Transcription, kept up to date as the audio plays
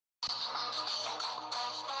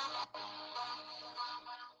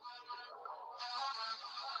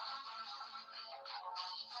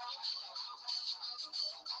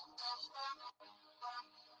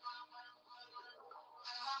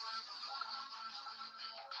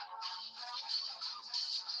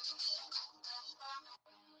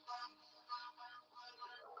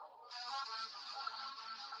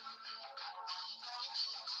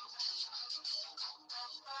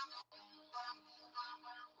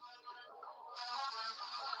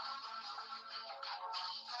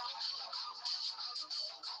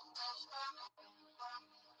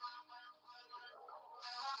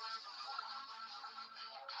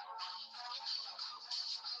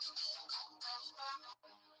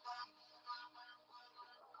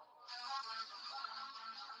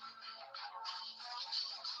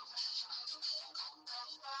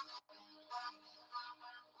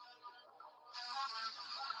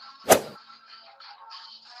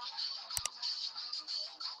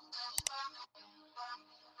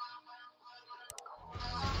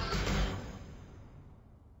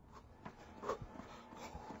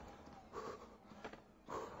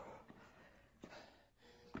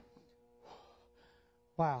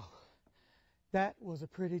Wow, that was a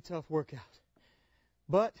pretty tough workout.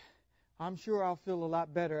 But I'm sure I'll feel a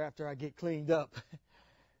lot better after I get cleaned up.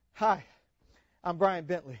 Hi, I'm Brian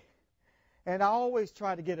Bentley, and I always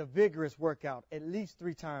try to get a vigorous workout at least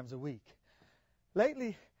 3 times a week.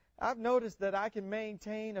 Lately, I've noticed that I can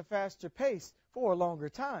maintain a faster pace for a longer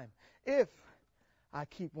time if I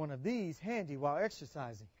keep one of these handy while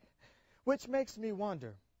exercising. Which makes me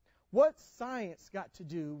wonder, what's science got to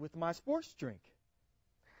do with my sports drink?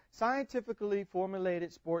 Scientifically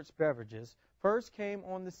formulated sports beverages first came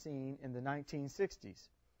on the scene in the 1960s.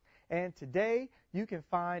 And today, you can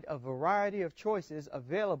find a variety of choices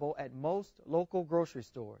available at most local grocery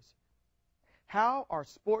stores. How are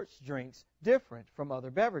sports drinks different from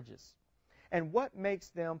other beverages? And what makes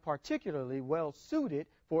them particularly well suited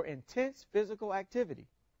for intense physical activity?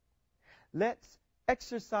 Let's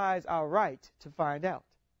exercise our right to find out.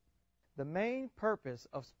 The main purpose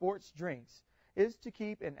of sports drinks is to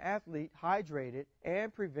keep an athlete hydrated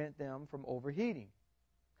and prevent them from overheating.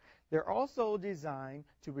 They're also designed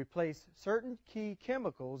to replace certain key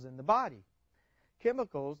chemicals in the body,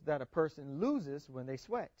 chemicals that a person loses when they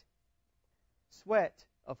sweat. Sweat,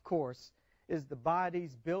 of course, is the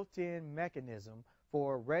body's built-in mechanism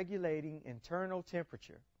for regulating internal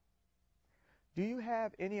temperature. Do you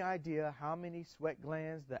have any idea how many sweat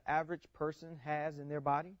glands the average person has in their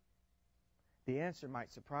body? The answer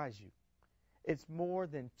might surprise you. It's more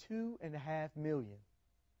than 2.5 million.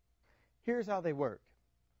 Here's how they work.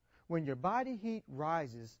 When your body heat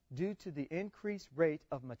rises due to the increased rate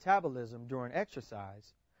of metabolism during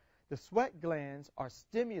exercise, the sweat glands are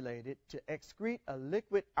stimulated to excrete a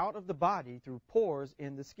liquid out of the body through pores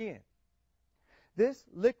in the skin. This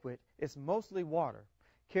liquid is mostly water,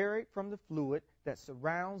 carried from the fluid that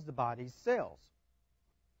surrounds the body's cells.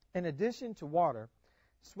 In addition to water,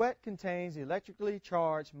 sweat contains electrically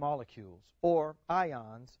charged molecules, or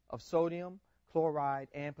ions, of sodium, chloride,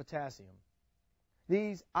 and potassium.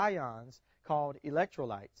 These ions, called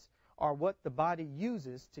electrolytes, are what the body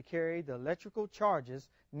uses to carry the electrical charges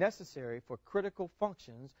necessary for critical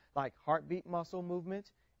functions like heartbeat muscle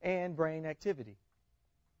movement and brain activity.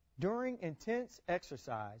 During intense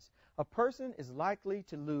exercise, a person is likely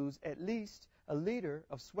to lose at least a liter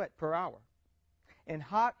of sweat per hour. In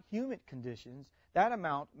hot, humid conditions, that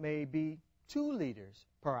amount may be 2 liters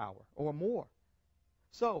per hour or more.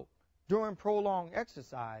 So, during prolonged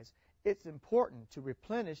exercise, it's important to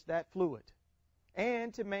replenish that fluid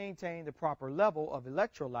and to maintain the proper level of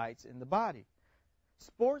electrolytes in the body.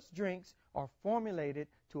 Sports drinks are formulated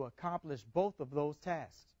to accomplish both of those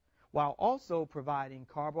tasks, while also providing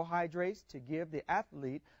carbohydrates to give the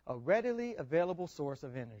athlete a readily available source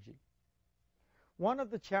of energy. One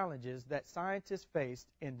of the challenges that scientists faced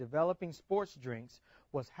in developing sports drinks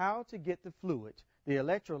was how to get the fluid, the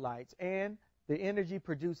electrolytes, and the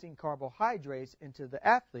energy-producing carbohydrates into the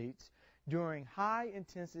athletes during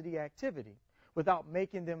high-intensity activity without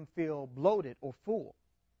making them feel bloated or full.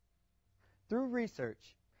 Through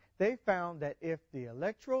research, they found that if the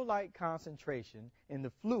electrolyte concentration in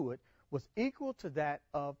the fluid was equal to that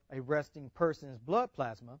of a resting person's blood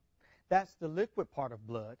plasma, that's the liquid part of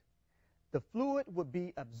blood, the fluid would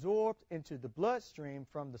be absorbed into the bloodstream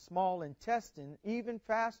from the small intestine even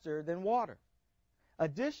faster than water.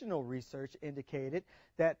 Additional research indicated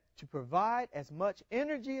that to provide as much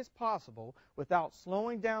energy as possible without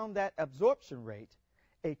slowing down that absorption rate,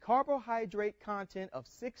 a carbohydrate content of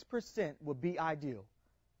 6% would be ideal.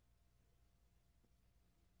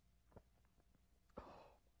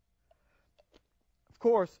 Of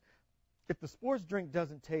course, if the sports drink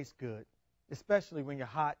doesn't taste good, especially when you're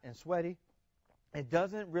hot and sweaty, it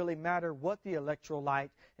doesn't really matter what the electrolyte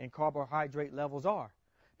and carbohydrate levels are,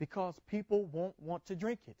 because people won't want to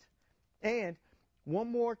drink it. And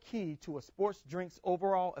one more key to a sports drink's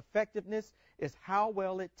overall effectiveness is how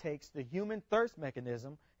well it takes the human thirst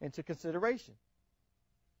mechanism into consideration.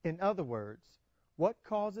 In other words, what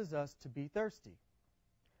causes us to be thirsty?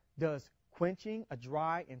 Does quenching a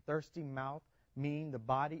dry and thirsty mouth mean the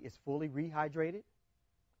body is fully rehydrated?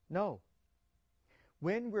 No.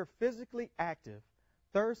 When we're physically active,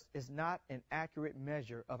 thirst is not an accurate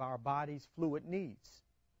measure of our body's fluid needs.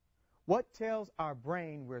 What tells our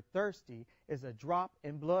brain we're thirsty is a drop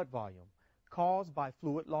in blood volume caused by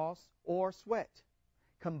fluid loss or sweat,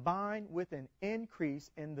 combined with an increase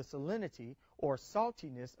in the salinity or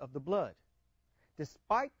saltiness of the blood.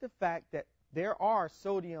 Despite the fact that there are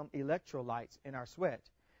sodium electrolytes in our sweat,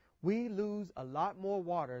 we lose a lot more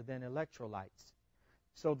water than electrolytes.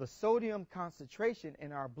 So the sodium concentration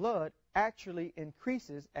in our blood actually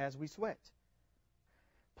increases as we sweat.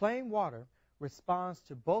 Plain water responds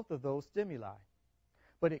to both of those stimuli,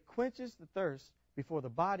 but it quenches the thirst before the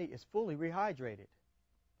body is fully rehydrated.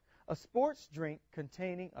 A sports drink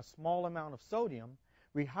containing a small amount of sodium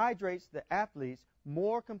rehydrates the athletes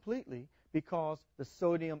more completely because the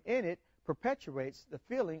sodium in it perpetuates the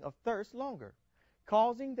feeling of thirst longer,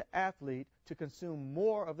 causing the athlete to consume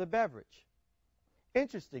more of the beverage.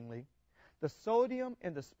 Interestingly, the sodium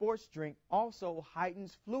in the sports drink also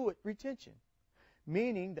heightens fluid retention,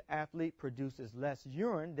 meaning the athlete produces less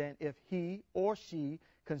urine than if he or she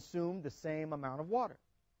consumed the same amount of water.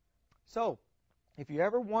 So, if you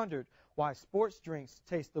ever wondered why sports drinks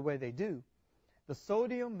taste the way they do, the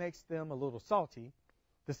sodium makes them a little salty,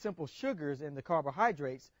 the simple sugars in the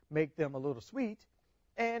carbohydrates make them a little sweet,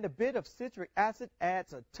 and a bit of citric acid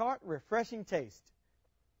adds a tart, refreshing taste.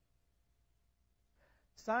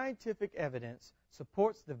 Scientific evidence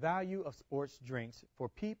supports the value of sports drinks for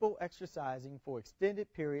people exercising for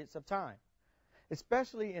extended periods of time,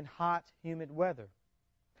 especially in hot, humid weather.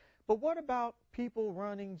 But what about people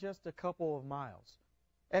running just a couple of miles,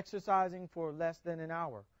 exercising for less than an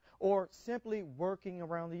hour, or simply working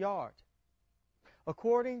around the yard?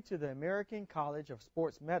 According to the American College of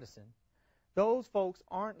Sports Medicine, those folks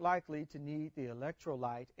aren't likely to need the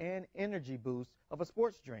electrolyte and energy boost of a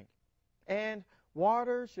sports drink, and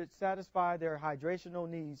water should satisfy their hydrational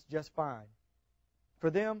needs just fine. For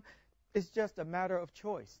them, it's just a matter of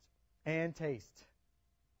choice and taste.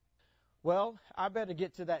 Well, I better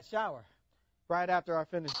get to that shower right after I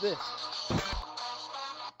finish this.